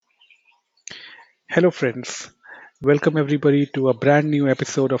Hello, friends. Welcome everybody to a brand new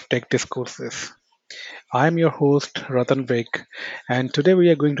episode of Tech Discourses. I'm your host, Ratan Vik, and today we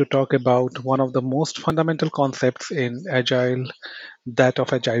are going to talk about one of the most fundamental concepts in Agile, that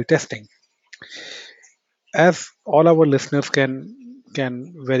of Agile testing. As all our listeners can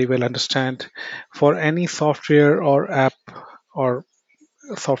very well understand, for any software or app or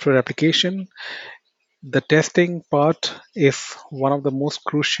software application, the testing part is one of the most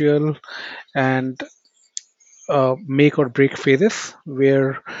crucial and make or break phases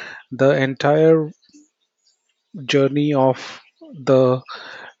where the entire journey of the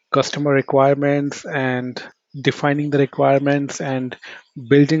customer requirements and defining the requirements and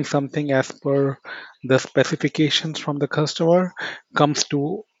building something as per the specifications from the customer comes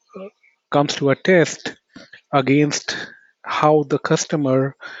to comes to a test against how the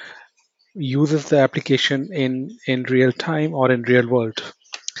customer uses the application in real time or in real world.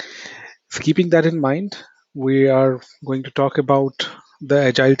 So keeping that in mind, we are going to talk about the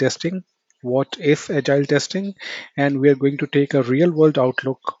agile testing. What is agile testing? And we are going to take a real world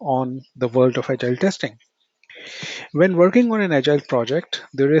outlook on the world of agile testing. When working on an agile project,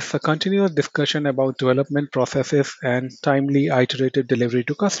 there is a continuous discussion about development processes and timely iterated delivery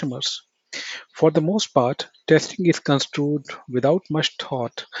to customers. For the most part, testing is construed without much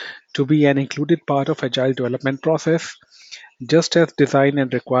thought to be an included part of agile development process, just as design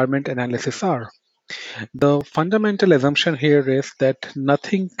and requirement analysis are. The fundamental assumption here is that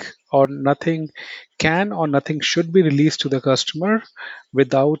nothing can or nothing should be released to the customer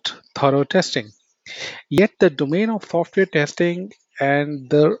without thorough testing. Yet the domain of software testing and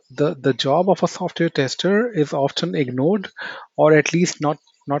the job of a software tester is often ignored, or at least not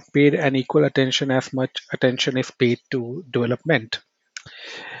paid an equal attention as much attention is paid to development.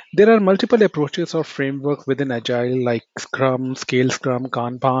 There are multiple approaches or framework within Agile like Scrum, Scale Scrum,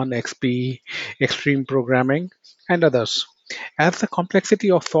 Kanban, XP, Extreme Programming, and others. As the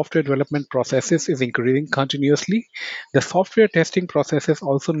complexity of software development processes is increasing continuously, the software testing processes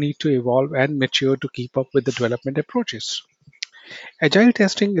also need to evolve and mature to keep up with the development approaches. Agile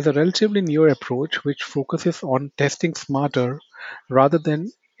testing is a relatively newer approach which focuses on testing smarter rather than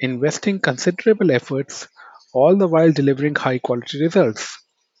investing considerable efforts, all the while delivering high quality results.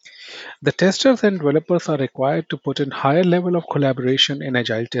 The testers and developers are required to put in higher level of collaboration in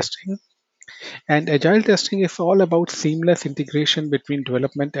agile testing, and agile testing is all about seamless integration between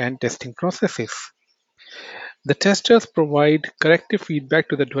development and testing processes. The testers provide corrective feedback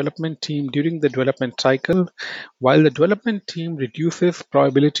to the development team during the development cycle, while the development team reduces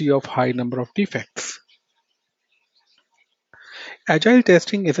probability of high number of defects. Agile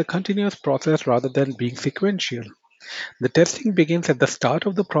testing is a continuous process rather than being sequential. The testing begins at the start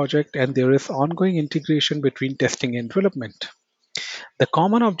of the project and there is ongoing integration between testing and development. The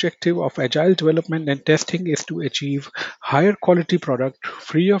common objective of agile development and testing is to achieve higher quality product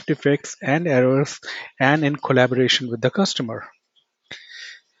free of defects and errors and in collaboration with the customer.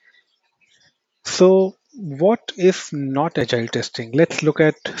 So, what is not agile testing? Let's look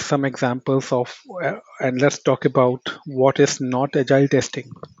at some examples of and let's talk about what is not agile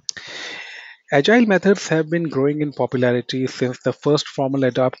testing. Agile methods have been growing in popularity since the first formal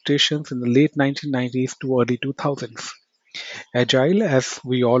adaptations in the late 1990s to early 2000s. Agile, as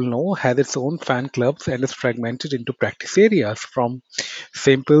we all know, has its own fan clubs and is fragmented into practice areas from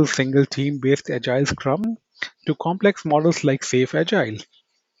simple single team based Agile Scrum to complex models like Safe Agile.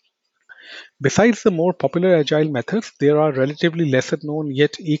 Besides the more popular Agile methods, there are relatively lesser known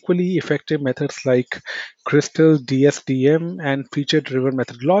yet equally effective methods like Crystal, DSDM, and feature driven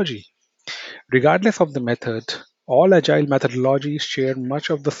methodology. Regardless of the method, all Agile methodologies share much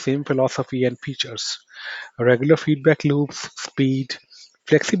of the same philosophy and features: regular feedback loops, speed,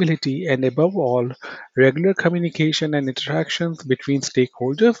 flexibility, and above all, regular communication and interactions between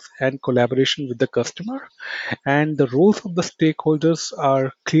stakeholders and collaboration with the customer. And the roles of the stakeholders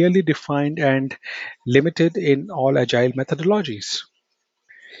are clearly defined and limited in all agile methodologies.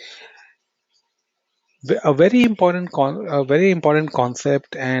 A very important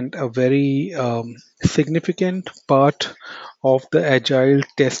concept and a very significant part of the agile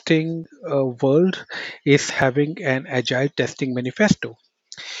testing world is having an agile testing manifesto.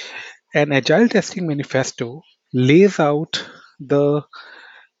 An agile testing manifesto lays out the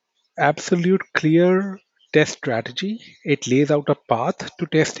absolute clear test strategy. It lays out a path to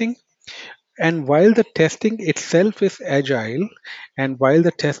testing. And while the testing itself is agile, and while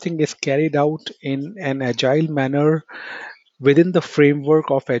the testing is carried out in an agile manner within the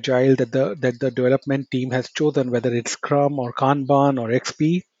framework of agile that the development team has chosen, whether it's Scrum or Kanban or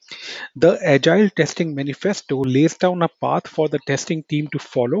XP, the agile testing manifesto lays down a path for the testing team to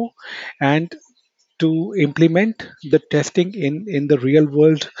follow, and to implement the testing in the real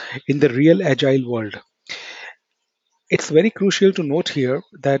world, in the real agile world. It's very crucial to note here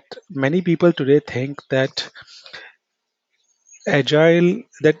that many people today think that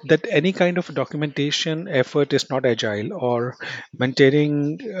that any kind of documentation effort is not agile, or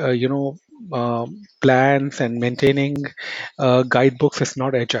maintaining plans and maintaining guidebooks is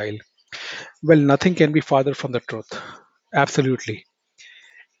not agile. Well, nothing can be farther from the truth. Absolutely.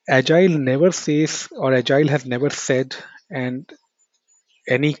 Agile never says, or Agile has never said, and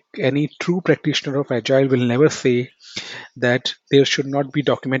any true practitioner of Agile will never say that there should not be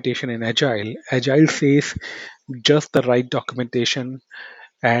documentation in Agile. Agile says just the right documentation,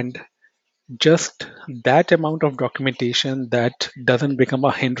 and just that amount of documentation that doesn't become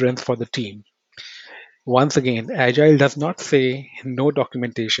a hindrance for the team. Once again, Agile does not say no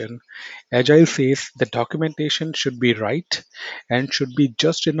documentation. Agile says the documentation should be right and should be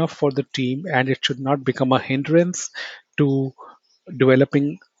just enough for the team, and it should not become a hindrance to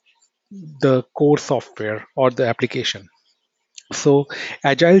developing the core software or the application. So,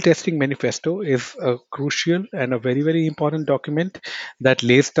 Agile Testing Manifesto is a crucial and a very, very important document that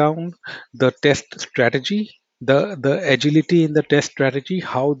lays down the test strategy, the agility in the test strategy,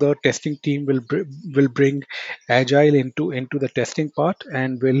 how the testing team will bring Agile into the testing part,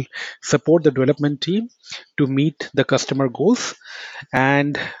 and will support the development team to meet the customer goals,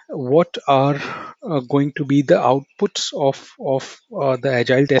 and what are going to be the outputs of the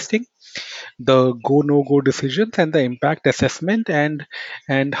Agile testing, the go no go decisions, and the impact assessment, and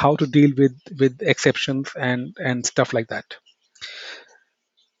how to deal with exceptions and stuff like that.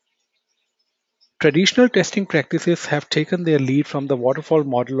 Traditional testing practices have taken their lead from the waterfall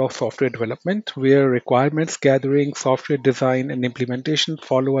model of software development, where requirements gathering, software design, and implementation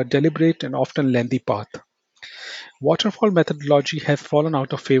follow a deliberate and often lengthy path. Waterfall methodology has fallen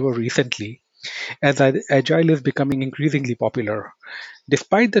out of favor recently, as agile is becoming increasingly popular.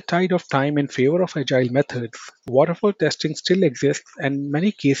 Despite the tide of time in favor of agile methods, waterfall testing still exists and in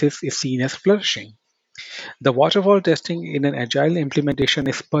many cases is seen as flourishing. The waterfall testing in an agile implementation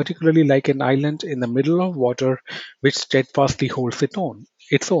is particularly like an island in the middle of water which steadfastly holds its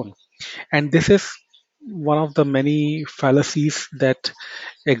own. And this is one of the many fallacies that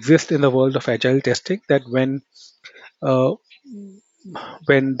exist in the world of agile testing, that uh,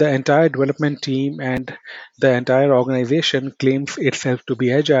 when the entire development team and the entire organization claims itself to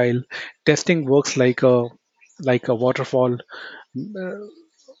be agile, testing works like a waterfall uh,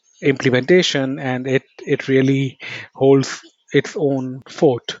 implementation, and it really holds its own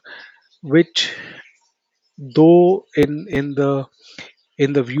fort, which, though in the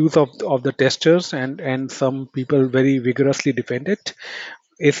views of the testers and some people very vigorously defend it,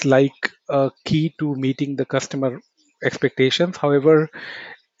 is like a key to meeting the customer expectations. However,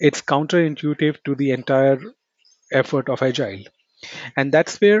 it's counterintuitive to the entire effort of agile, and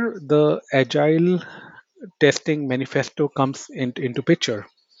that's where the agile testing manifesto comes into picture.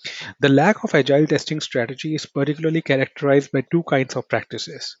 The lack of agile testing strategy is particularly characterized by two kinds of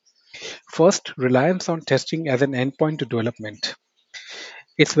practices. First, reliance on testing as an endpoint to development.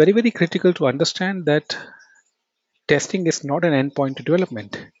 It's very, very critical to understand that testing is not an endpoint to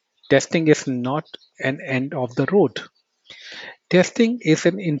development. Testing is not an end of the road. Testing is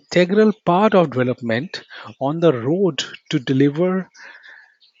an integral part of development on the road to deliver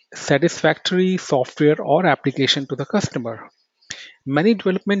satisfactory software or application to the customer. Many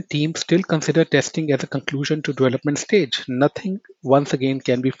development teams still consider testing as a conclusion to development stage. Nothing, once again,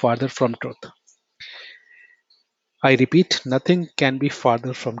 can be farther from truth. I repeat, nothing can be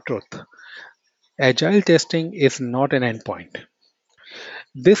farther from truth. Agile testing is not an endpoint.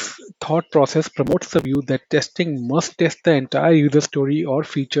 This thought process promotes the view that testing must test the entire user story or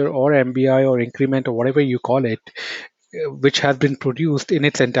feature or MBI or increment or whatever you call it, which has been produced in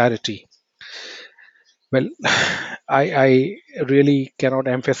its entirety. Well, I really cannot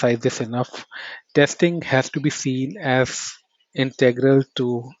emphasize this enough. Testing has to be seen as integral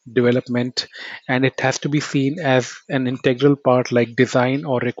to development, and it has to be seen as an integral part like design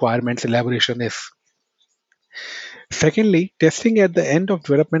or requirements elaboration is. Secondly, testing at the end of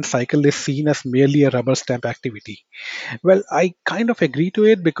development cycle is seen as merely a rubber stamp activity. Well, I kind of agree to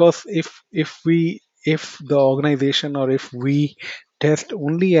it, because if the organization, or if we test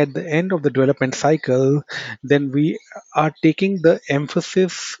only at the end of the development cycle, then we are taking the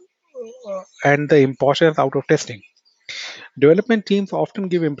emphasis and the importance out of testing. Development teams often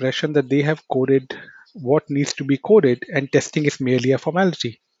give impression that they have coded what needs to be coded, and testing is merely a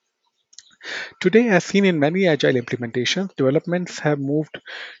formality. Today, as seen in many agile implementations, developments have moved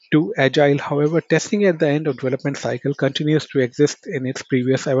to agile. However, testing at the end of development cycle continues to exist in its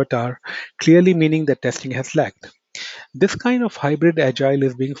previous avatar, clearly meaning that testing has lagged. This kind of hybrid agile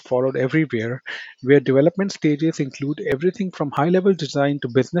is being followed everywhere, where development stages include everything from high level design to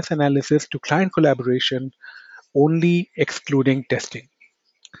business analysis to client collaboration, only excluding testing.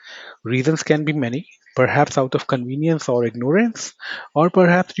 Reasons can be many, perhaps out of convenience or ignorance, or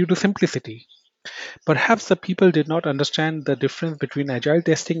perhaps due to simplicity. Perhaps the people did not understand the difference between agile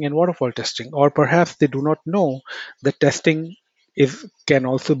testing and waterfall testing, or perhaps they do not know that testing can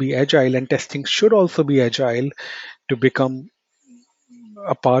also be agile and testing should also be agile to become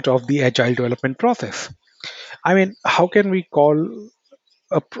a part of the agile development process. I mean, how can we call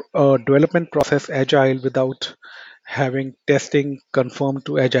a development process agile without having testing conform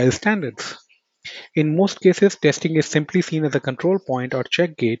to agile standards? In most cases, testing is simply seen as a control point or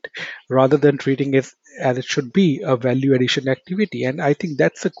check gate rather than treating it as it should be a value addition activity. And I think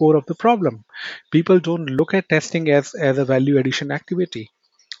that's the core of the problem. People don't look at testing as a value addition activity.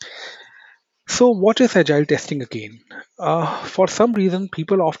 So, what is agile testing again? For some reason,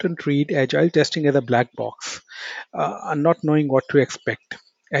 people often treat agile testing as a black box, not knowing what to expect.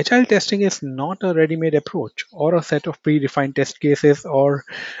 Agile testing is not a ready made approach or a set of predefined test cases or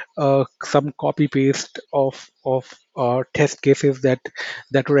some copy paste of test cases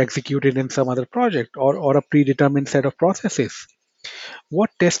that were executed in some other project or a predetermined set of processes.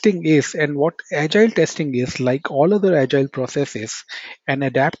 What testing is and what agile testing is, like all other agile processes, an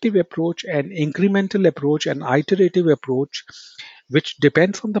adaptive approach, an incremental approach, an iterative approach, which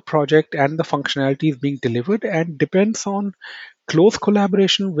depends on the project and the functionalities being delivered and depends on close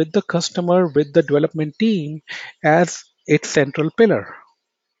collaboration with the customer, with the development team as its central pillar.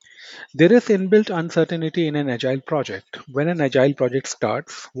 There is inbuilt uncertainty in an agile project. When an agile project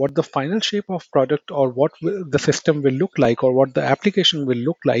starts, what the final shape of product or the system will look like or what the application will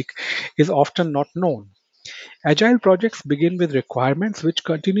look like is often not known. Agile projects begin with requirements which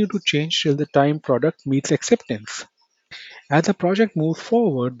continue to change till the time product meets acceptance. As the project moves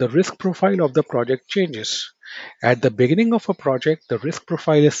forward, the risk profile of the project changes. At the beginning of a project, the risk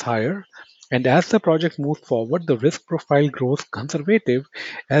profile is higher, and as the project moves forward, the risk profile grows conservative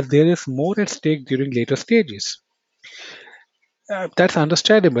as there is more at stake during later stages. That's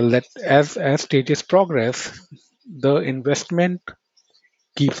understandable that as stages progress, the investment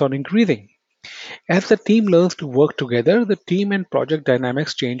keeps on increasing. As the team learns to work together, the team and project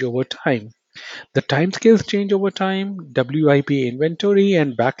dynamics change over time. The timescales change over time, WIP inventory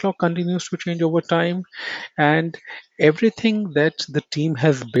and backlog continues to change over time, and everything that the team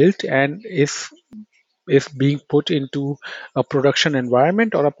has built and is being put into a production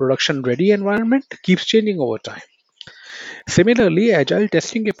environment or a production ready environment keeps changing over time. Similarly, agile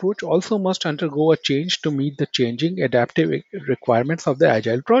testing approach also must undergo a change to meet the changing adaptive requirements of the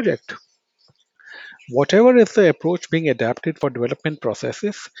agile project. Whatever is the approach being adapted for development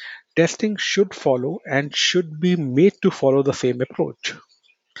processes, testing should follow and should be made to follow the same approach.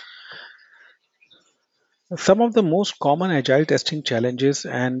 Some of the most common agile testing challenges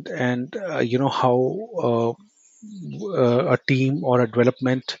and how a team or a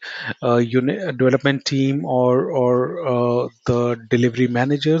development unit, a development team or the delivery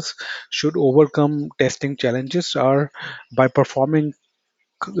managers should overcome testing challenges are by performing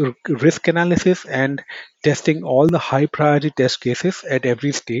risk analysis and testing all the high priority test cases at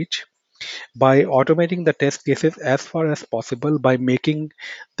every stage by automating the test cases as far as possible by making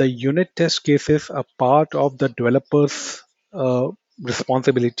the unit test cases a part of the developer's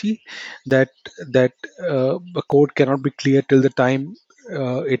responsibility that the code cannot be clear till the time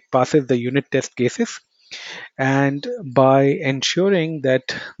it passes the unit test cases and by ensuring that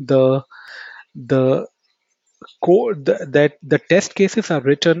the that the test cases are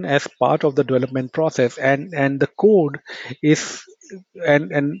written as part of the development process and the code is and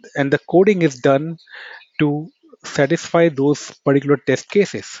the coding is done to satisfy those particular test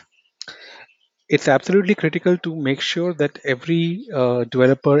cases. It's absolutely critical to make sure that every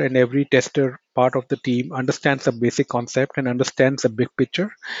developer and every tester part of the team understands the basic concept and understands the big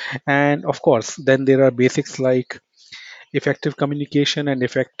picture. And of course, then there are basics like effective communication and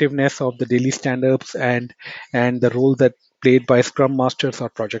effectiveness of the daily stand-ups and the role that played by scrum masters or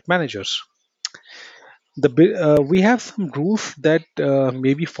project managers. We have some rules that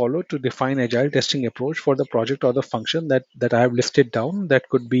may be followed to define agile testing approach for the project or the function that I have listed down that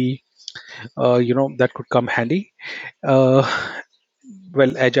could be that could come handy. uh,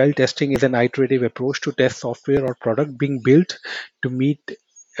 well, agile testing is an iterative approach to test software or product being built to meet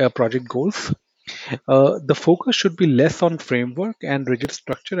project goals. The focus should be less on framework and rigid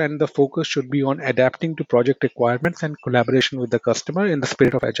structure, and the focus should be on adapting to project requirements and collaboration with the customer in the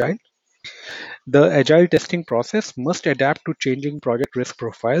spirit of Agile. The Agile testing process must adapt to changing project risk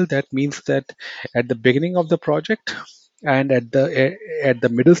profile. That means that at the beginning of the project and at the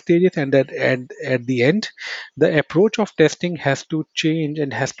middle stages and at the end, the approach of testing has to change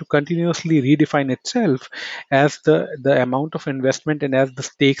and has to continuously redefine itself as the amount of investment and as the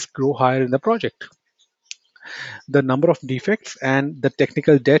stakes grow higher in the project. The number of defects and the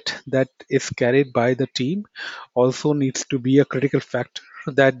technical debt that is carried by the team also needs to be a critical factor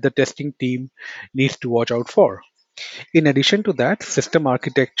that the testing team needs to watch out for. In addition to that, system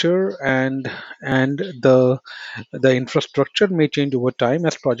architecture and the infrastructure may change over time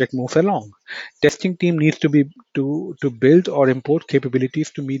as project moves along. Testing team needs to build or import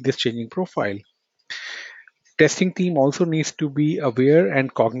capabilities to meet this changing profile. Testing team also needs to be aware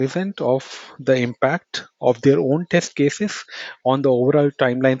and cognizant of the impact of their own test cases on the overall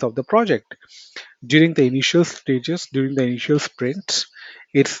timelines of the project. During the initial stages, during the initial sprints,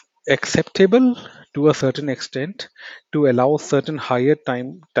 it's acceptable to a certain extent to allow certain higher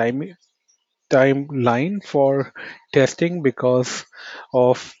timeline for testing because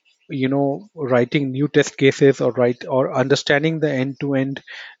of writing new test cases or understanding the end-to-end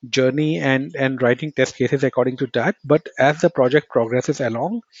journey and writing test cases according to that. But as the project progresses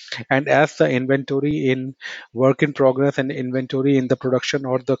along and as the inventory in work in progress and inventory in the production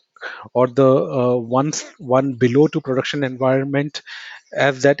or the one below to production environment,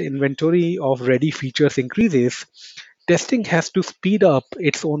 as that inventory of ready features increases, testing has to speed up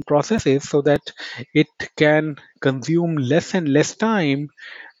its own processes so that it can consume less and less time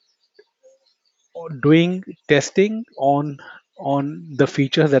doing testing on the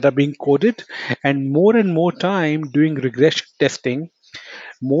features that are being coded and more time doing regression testing,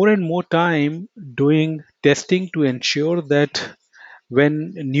 more and more time doing testing to ensure that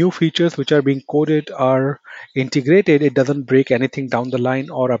when new features which are being coded are integrated, it doesn't break anything down the line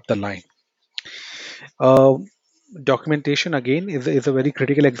or up the line. Uh, Documentation again is a very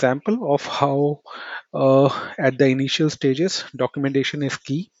critical example of how at the initial stages documentation is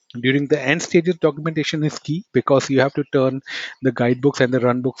key. During the end stages documentation is key because you have to turn the guidebooks and the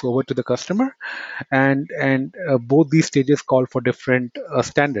run books over to the customer, and both these stages call for different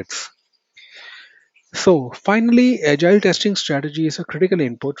standards. So finally, agile testing strategy is a critical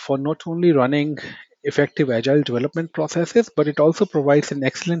input for not only running effective agile development processes, but it also provides an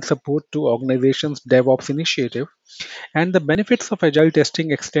excellent support to organizations DevOps initiative. And the benefits of agile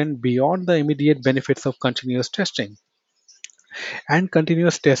testing extend beyond the immediate benefits of continuous testing. And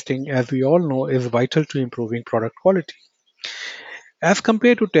continuous testing, as we all know, is vital to improving product quality. As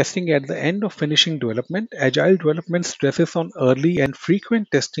compared to testing at the end of finishing development, agile development stresses on early and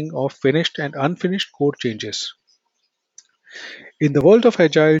frequent testing of finished and unfinished code changes. In the world of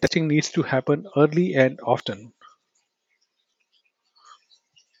agile, testing needs to happen early and often.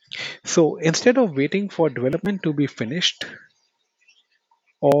 So instead of waiting for development to be finished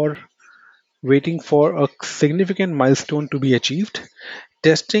or waiting for a significant milestone to be achieved,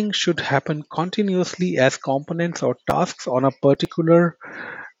 testing should happen continuously as components or tasks on a particular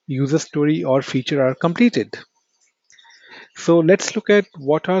user story or feature are completed. So let's look at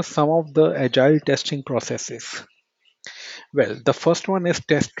what are some of the agile testing processes. Well, the first one is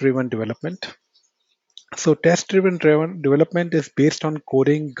test driven development. So test driven development is based on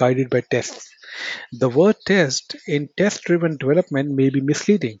coding guided by tests. The word test in test driven development may be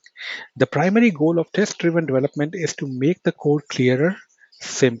misleading. The primary goal of test driven development is to make the code clearer,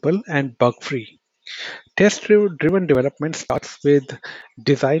 simple, and bug free. Test driven development starts with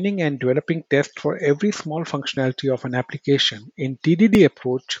designing and developing tests for every small functionality of an application. In TDD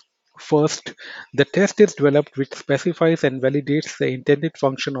approach, first, the test is developed which specifies and validates the intended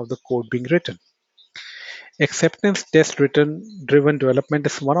function of the code being written. Acceptance test written driven development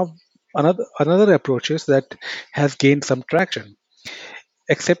is one of another approaches that has gained some traction.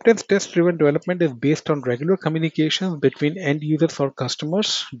 Acceptance test driven development is based on regular communications between end users or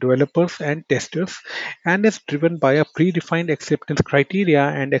customers, developers, and testers, and is driven by a predefined acceptance criteria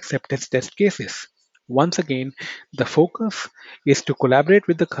and acceptance test cases. Once again, the focus is to collaborate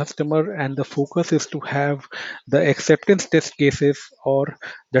with the customer, and the focus is to have the acceptance test cases or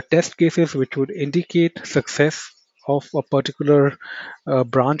the test cases which would indicate success of a particular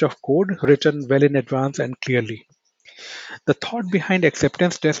branch of code written well in advance and clearly. The thought behind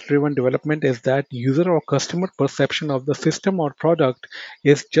acceptance test driven development is that user or customer perception of the system or product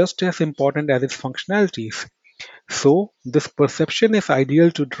is just as important as its functionalities. So, this perception is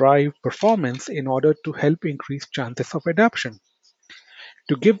ideal to drive performance in order to help increase chances of adoption.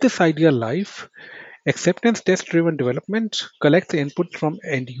 To give this idea life, acceptance test driven development collects input from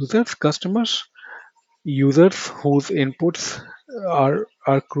end users, customers, users whose inputs are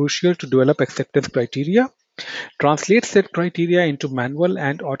crucial to develop acceptance criteria, translates that criteria into manual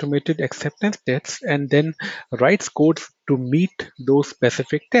and automated acceptance tests, and then writes codes to meet those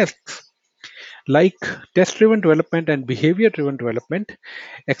specific tests. Like test driven development and behavior driven development,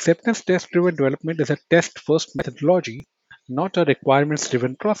 acceptance test driven development is a test first methodology, not a requirements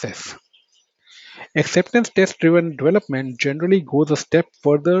driven process. Acceptance test driven development generally goes a step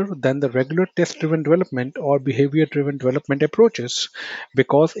further than the regular test driven development or behavior driven development approaches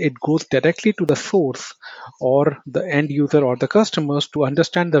because it goes directly to the source or the end user or the customers to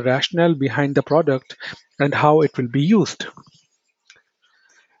understand the rationale behind the product and how it will be used.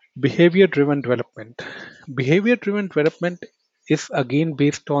 Behavior driven development. Behavior driven development is again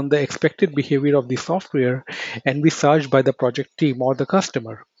based on the expected behavior of the software envisaged by the project team or the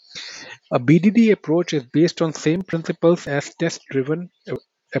customer. A BDD approach is based on same principles as test-driven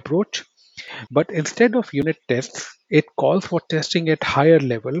approach, but instead of unit tests, it calls for testing at higher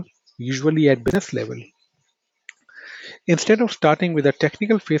level, usually at business level. Instead of starting with a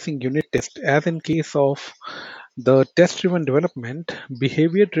technical facing unit test, as in case of the test-driven development,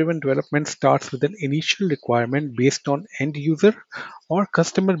 behavior-driven development starts with an initial requirement based on end user or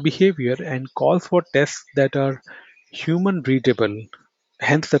customer behavior and calls for tests that are human readable,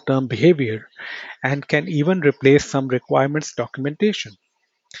 hence the term behavior, and can even replace some requirements documentation.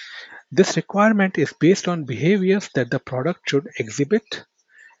 This requirement is based on behaviors that the product should exhibit,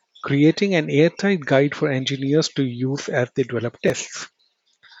 creating an airtight guide for engineers to use as they develop tests.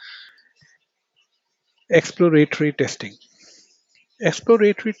 Exploratory testing.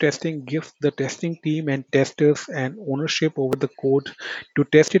 Exploratory testing gives the testing team and testers an ownership over the code to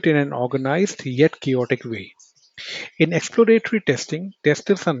test it in an organized yet chaotic way. In exploratory testing,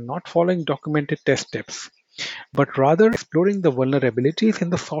 testers are not following documented test steps, but rather exploring the vulnerabilities in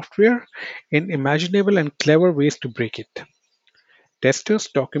the software in imaginable and clever ways to break it. Testers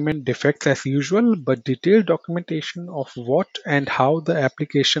document defects as usual, but detailed documentation of what and how the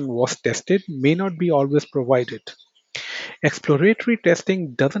application was tested may not be always provided. Exploratory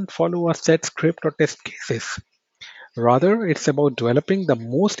testing doesn't follow a set script or test cases. Rather, it's about developing the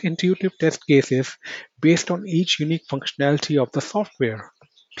most intuitive test cases based on each unique functionality of the software.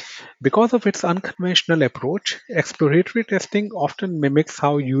 Because of its unconventional approach, exploratory testing often mimics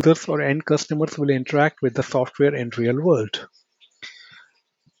how users or end customers will interact with the software in real world.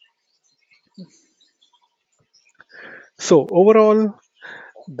 So overall,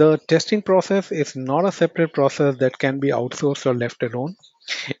 the testing process is not a separate process that can be outsourced or left alone.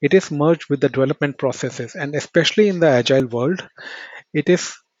 It is merged with the development processes, and especially in the agile world, it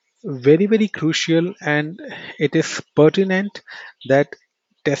is very, very crucial and it is pertinent that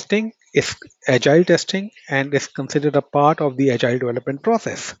testing is agile testing and is considered a part of the agile development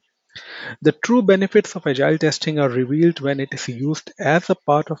process. The true benefits of agile testing are revealed when it is used as a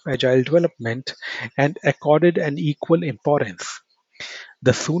part of agile development and accorded an equal importance.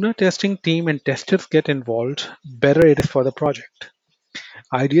 The sooner testing team and testers get involved, better it is for the project.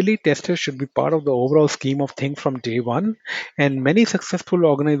 Ideally, testers should be part of the overall scheme of things from day one, and many successful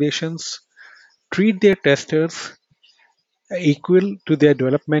organizations treat their testers equal to their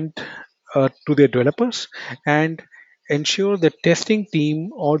developers and ensure the testing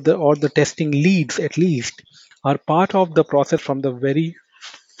team or the testing leads at least are part of the process from the very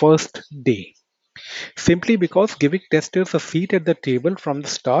first day. Simply because giving testers a seat at the table from the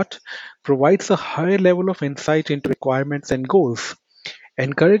start provides a higher level of insight into requirements and goals,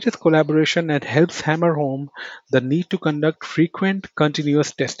 encourages collaboration, and helps hammer home the need to conduct frequent,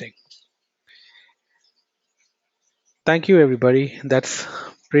 continuous testing. Thank you, everybody. That's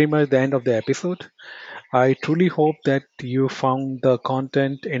pretty much the end of the episode. I truly hope that you found the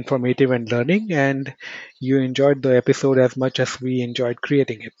content informative and learning, and you enjoyed the episode as much as we enjoyed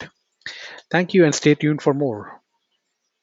creating it. Thank you, and stay tuned for more.